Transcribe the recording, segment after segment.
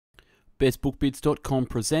BestBookBits.com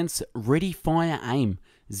presents Ready, Fire, Aim,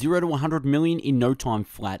 0 to 100 million in no time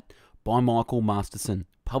flat by Michael Masterson,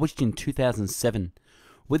 published in 2007.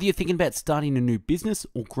 Whether you're thinking about starting a new business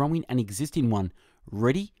or growing an existing one,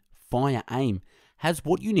 Ready, Fire, Aim has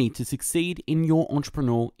what you need to succeed in your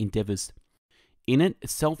entrepreneurial endeavors. In it,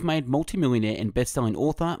 self-made multimillionaire and best-selling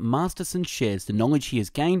author Masterson shares the knowledge he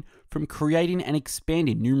has gained from creating and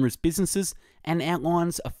expanding numerous businesses and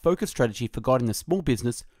outlines a focused strategy for guiding a small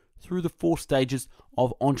business through the 4 stages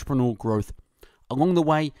of entrepreneurial growth. Along the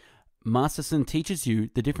way, Masterson teaches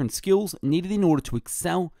you the different skills needed in order to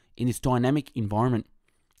excel in this dynamic environment.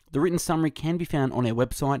 The written summary can be found on our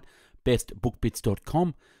website,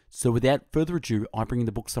 bestbookbits.com. So without further ado, I bring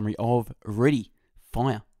the book summary of Ready,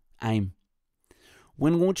 Fire, Aim.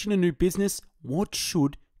 When launching a new business, what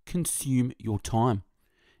should consume your time?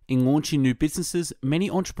 In launching new businesses, many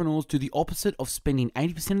entrepreneurs do the opposite of spending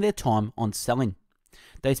 80% of their time on selling.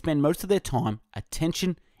 They spend most of their time,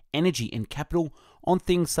 attention, energy, and capital on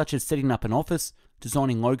things such as setting up an office,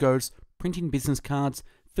 designing logos, printing business cards,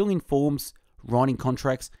 filling forms, writing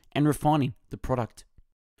contracts, and refining the product.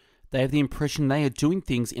 They have the impression they are doing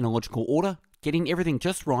things in a logical order, getting everything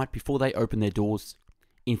just right before they open their doors.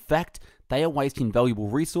 In fact, they are wasting valuable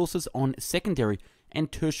resources on secondary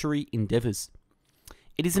and tertiary endeavors.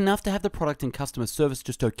 It is enough to have the product and customer service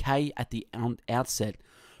just okay at the outset.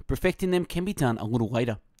 Perfecting them can be done a little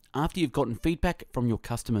later, after you've gotten feedback from your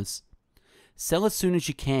customers. Sell as soon as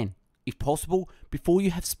you can, if possible, before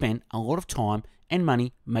you have spent a lot of time and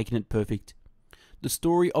money making it perfect. The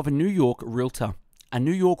story of a New York realtor. A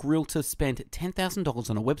New York realtor spent $10,000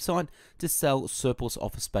 on a website to sell surplus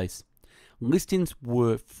office space. Listings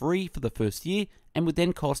were free for the first year and would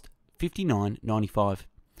then cost $59.95.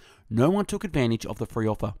 No one took advantage of the free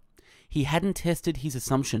offer. He hadn't tested his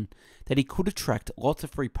assumption that he could attract lots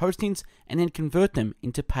of free postings and then convert them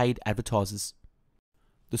into paid advertisers.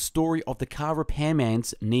 The story of the car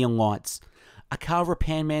repairman's neon lights. A car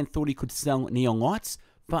repairman thought he could sell neon lights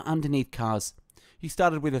for underneath cars. He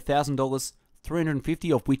started with $1,000,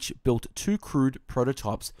 350 of which built 2 crude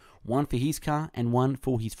prototypes, one for his car and one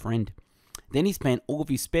for his friend. Then he spent all of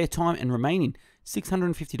his spare time and remaining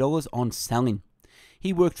 $650 on selling.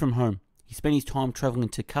 He worked from home. He spent his time traveling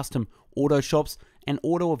to custom auto shops and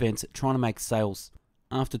auto events trying to make sales.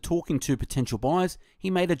 After talking to potential buyers, he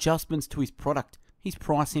made adjustments to his product, his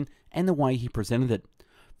pricing, and the way he presented it.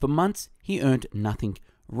 For months, he earned nothing,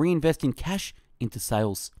 reinvesting cash into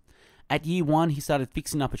sales. At year 1, he started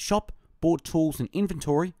fixing up a shop, bought tools and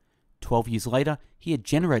inventory. 12 years later, he had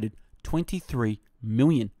generated $23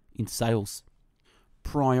 million in sales.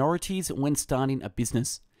 Priorities when starting a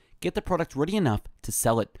business. Get the product ready enough to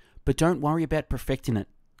sell it, but don't worry about perfecting it.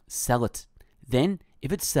 Sell it. Then,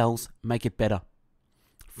 if it sells, make it better.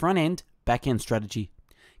 Front end, back end strategy.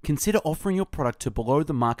 Consider offering your product to below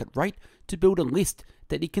the market rate to build a list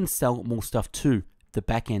that you can sell more stuff to, the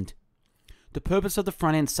back end. The purpose of the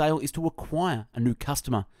front end sale is to acquire a new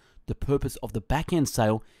customer. The purpose of the back end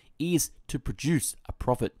sale is to produce a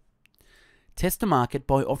profit. Test the market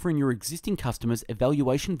by offering your existing customers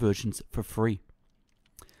evaluation versions for free.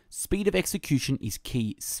 Speed of execution is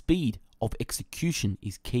key. Speed of execution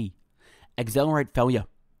is key. Accelerate failure.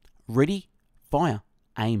 Ready, fire,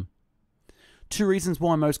 aim. 2 reasons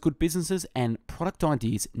why most good businesses and product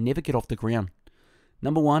ideas never get off the ground.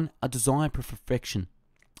 Number 1, a desire for perfection.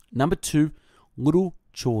 Number 2, little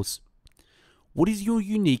chores. What is your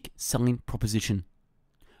unique selling proposition?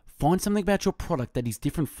 Find something about your product that is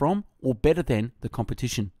different from or better than the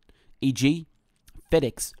competition, e.g.,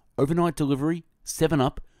 FedEx, overnight delivery,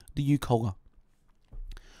 7-Up, the U-Cola.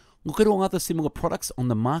 Look at all other similar products on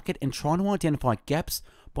the market and try to identify gaps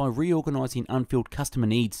by reorganizing unfilled customer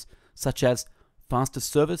needs, such as faster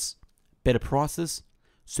service, better prices,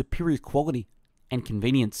 superior quality and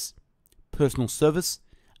convenience, personal service,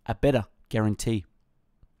 a better guarantee.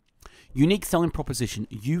 Unique selling proposition,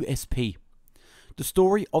 USP. The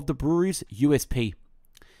story of the brewery's USP.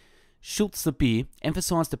 Schultzer Beer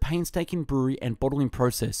emphasized the painstaking brewery and bottling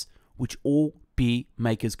process, which all beer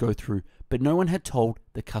makers go through, but no one had told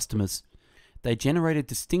the customers. They generated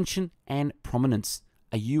distinction and prominence,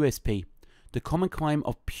 a USP. The common claim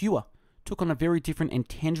of pure took on a very different and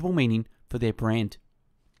tangible meaning for their brand.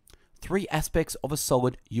 3 aspects of a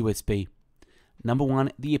solid USP. Number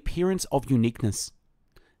 1, the appearance of uniqueness.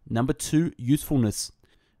 Number 2, usefulness.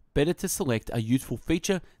 Better to select a useful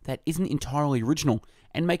feature that isn't entirely original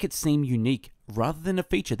and make it seem unique, rather than a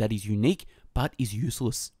feature that is unique but is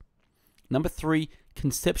useless. Number 3,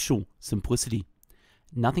 conceptual simplicity.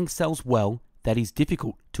 Nothing sells well that is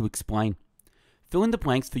difficult to explain. Fill in the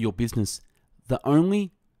blanks for your business. The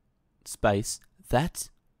only space that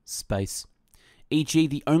space. E.g.,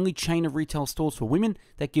 the only chain of retail stores for women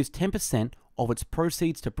that gives 10% of its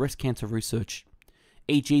proceeds to breast cancer research.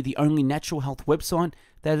 E.g., the only natural health website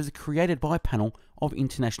that is created by a panel of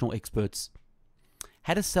international experts.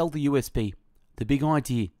 How to sell the USP, the big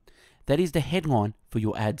idea. That is the headline for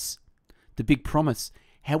your ads. The big promise,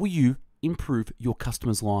 how will you improve your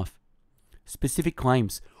customer's life? Specific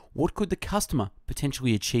claims, what could the customer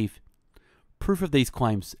potentially achieve? Proof of these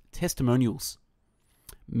claims, testimonials.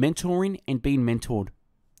 Mentoring and being mentored.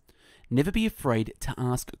 Never be afraid to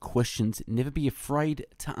ask questions. Never be afraid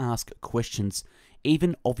to ask questions,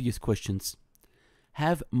 even obvious questions.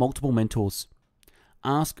 Have multiple mentors.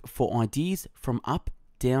 Ask for ideas from up,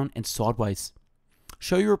 down, and sideways.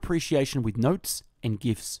 Show your appreciation with notes and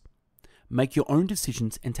gifts. Make your own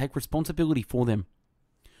decisions and take responsibility for them.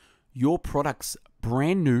 Your products,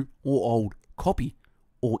 brand new or old, copy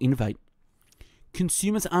or innovate.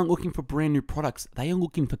 Consumers aren't looking for brand new products. They are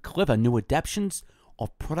looking for clever new adaptations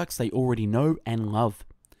of products they already know and love.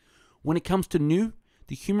 When it comes to new,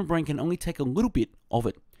 the human brain can only take a little bit of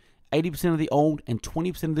it. 80% of the old and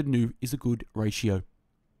 20% of the new is a good ratio.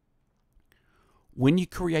 When you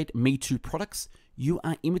create Me Too products, you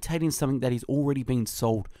are imitating something that is already being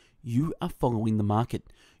sold. You are following the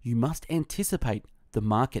market. You must anticipate the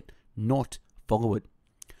market, not follow it.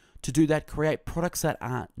 To do that, create products that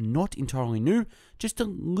are not entirely new, just a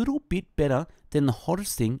little bit better than the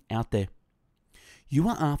hottest thing out there. You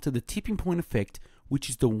are after the tipping point effect, which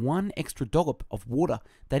is the one extra dollop of water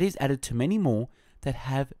that is added to many more that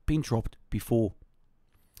have been dropped before.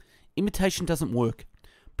 Imitation doesn't work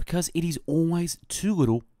because it is always too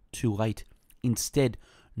little, too late. Instead,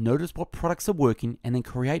 notice what products are working and then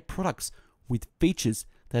create products with features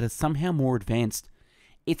that are somehow more advanced.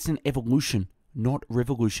 It's an evolution, not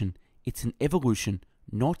revolution. It's an evolution,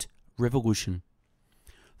 not revolution.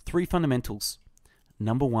 3 fundamentals.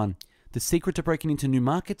 Number 1, the secret to breaking into new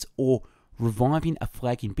markets or reviving a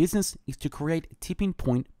flagging business is to create tipping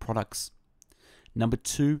point products. Number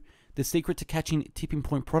 2, the secret to catching tipping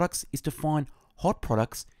point products is to find hot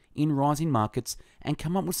products in rising markets and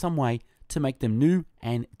come up with some way to make them new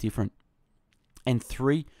and different. And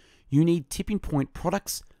 3, you need tipping point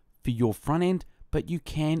products for your front end, but you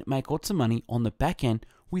can make lots of money on the back end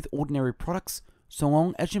with ordinary products so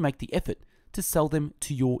long as you make the effort to sell them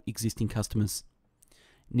to your existing customers.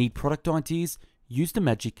 Need product ideas? Use the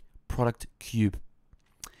magic product cube.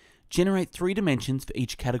 Generate 3 dimensions for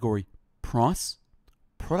each category: price,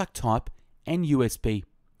 product type, and USP,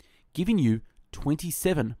 giving you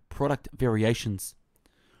 27 product variations.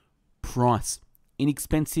 Price: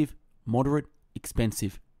 inexpensive, moderate,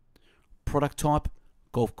 expensive. Product type: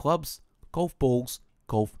 golf clubs, golf balls,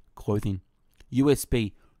 golf clothing.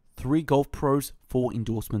 USP: 3 golf pros, 4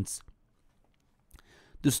 endorsements.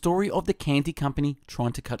 The story of the candy company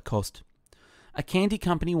trying to cut cost. A candy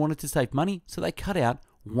company wanted to save money, so they cut out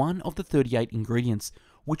one of the 38 ingredients,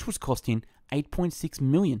 which was costing $8.6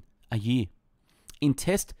 million a year. In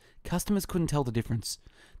test, customers couldn't tell the difference.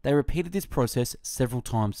 They repeated this process several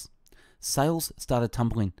times. Sales started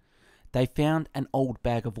tumbling. They found an old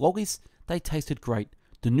bag of lollies. They tasted great.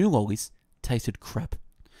 The new lollies tasted crap.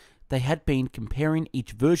 They had been comparing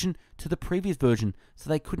each version to the previous version, so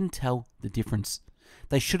they couldn't tell the difference.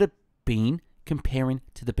 They should have been comparing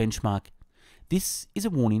to the benchmark. This is a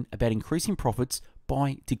warning about increasing profits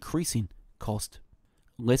by decreasing cost.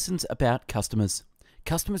 Lessons about customers.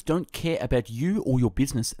 Customers don't care about you or your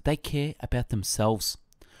business. They care about themselves.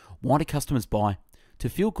 Why do customers buy? To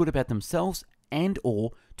feel good about themselves and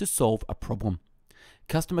or to solve a problem.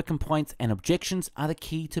 Customer complaints and objections are the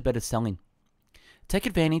key to better selling. Take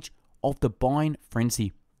advantage of the buying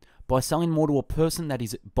frenzy. By selling more to a person that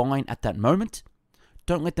is buying at that moment,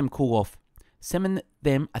 don't let them cool off. Send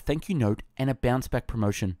them a thank you note and a bounce back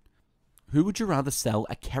promotion. Who would you rather sell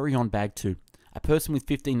a carry-on bag to? A person with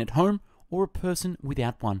 15 at home or a person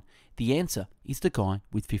without one? The answer is the guy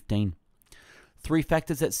with 15. 3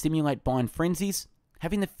 factors that stimulate buying frenzies: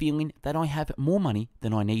 having the feeling that I have more money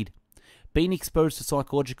than I need, being exposed to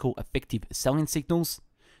psychological effective selling signals,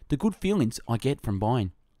 the good feelings I get from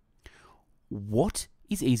buying. What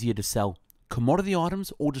is easier to sell, commodity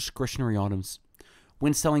items or discretionary items?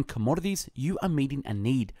 When selling commodities, you are meeting a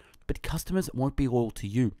need, but customers won't be loyal to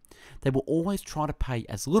you. They will always try to pay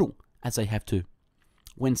as little as they have to.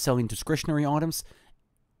 When selling discretionary items,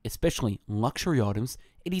 especially luxury items,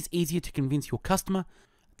 it is easier to convince your customer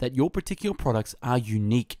that your particular products are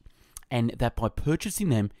unique and that by purchasing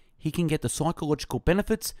them, he can get the psychological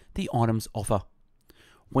benefits the items offer.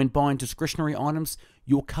 When buying discretionary items,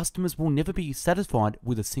 your customers will never be satisfied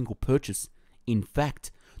with a single purchase. In fact,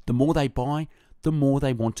 the more they buy, the more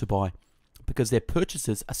they want to buy, because their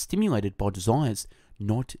purchases are stimulated by desires,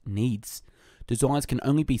 not needs. Desires can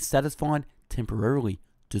only be satisfied temporarily.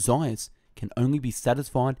 Desires can only be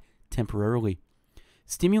satisfied temporarily.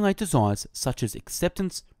 Stimulate desires such as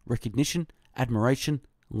acceptance, recognition, admiration,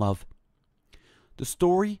 love. The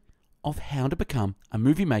story of how to become a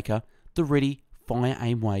movie maker the Ready, Fire,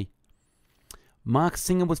 Aim way. Mark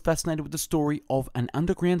Singer was fascinated with the story of an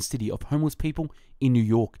underground city of homeless people in New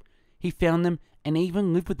York. He found them and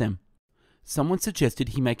even lived with them. Someone suggested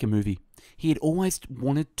he make a movie. He had always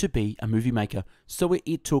wanted to be a movie maker, so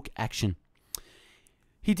it took action.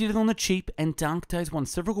 He did it on the cheap, and Dark Days won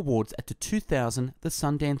several awards at the 2000 The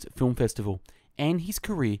Sundance Film Festival, and his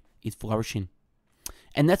career is flourishing.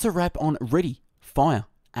 And that's a wrap on Ready, Fire,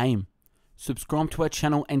 Aim. Subscribe to our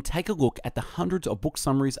channel and take a look at the hundreds of book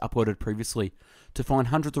summaries uploaded previously. To find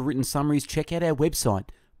hundreds of written summaries, check out our website,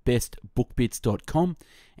 bestbookbits.com,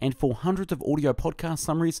 and for hundreds of audio podcast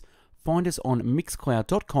summaries, find us on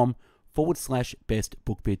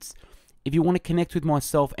mixcloud.com/bestbookbits. If you want to connect with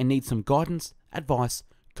myself and need some guidance, advice,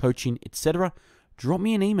 coaching, etc., drop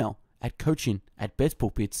me an email at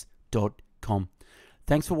coaching@bestbookbits.com.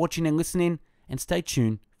 Thanks for watching and listening, and stay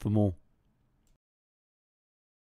tuned for more.